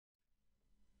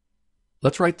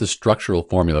Let's write the structural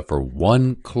formula for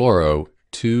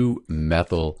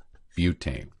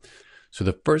 1-chloro-2-methyl-butane. So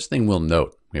the first thing we'll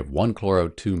note, we have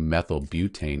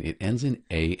 1-chloro-2-methyl-butane. It ends in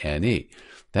ane.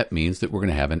 That means that we're going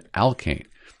to have an alkane.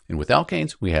 And with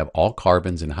alkanes, we have all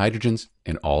carbons and hydrogens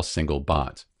and all single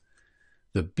bonds.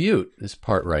 The but, this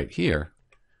part right here,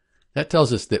 that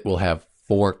tells us that we'll have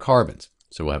 4 carbons.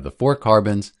 So we'll have the 4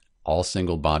 carbons, all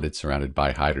single bonded, surrounded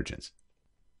by hydrogens.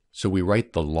 So we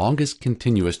write the longest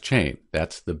continuous chain.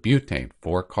 That's the butane,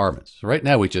 4 carbons. So right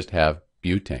now we just have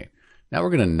butane. Now we're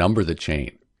going to number the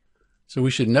chain. So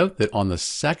we should note that on the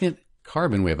second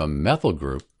carbon we have a methyl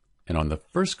group, and on the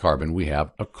first carbon we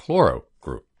have a chloro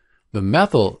group. The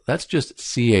methyl, that's just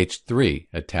CH3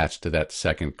 attached to that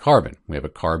second carbon. We have a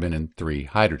carbon and 3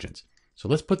 hydrogens. So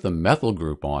let's put the methyl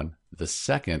group on the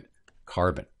second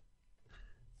carbon.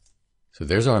 So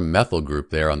there's our methyl group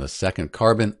there on the second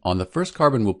carbon. On the first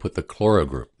carbon, we'll put the chloro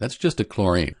group. That's just a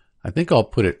chlorine. I think I'll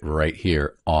put it right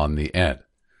here on the end.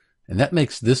 And that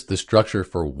makes this the structure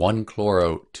for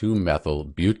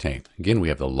 1-chloro-2-methyl-butane. Again, we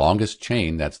have the longest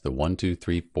chain. That's the 1, 2,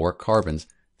 3, 4 carbons.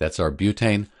 That's our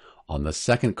butane. On the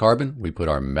second carbon, we put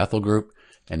our methyl group.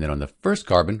 And then on the first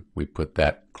carbon, we put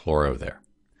that chloro there.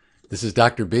 This is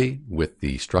Dr. B with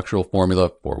the structural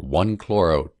formula for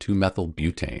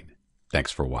 1-chloro-2-methyl-butane.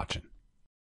 Thanks for watching.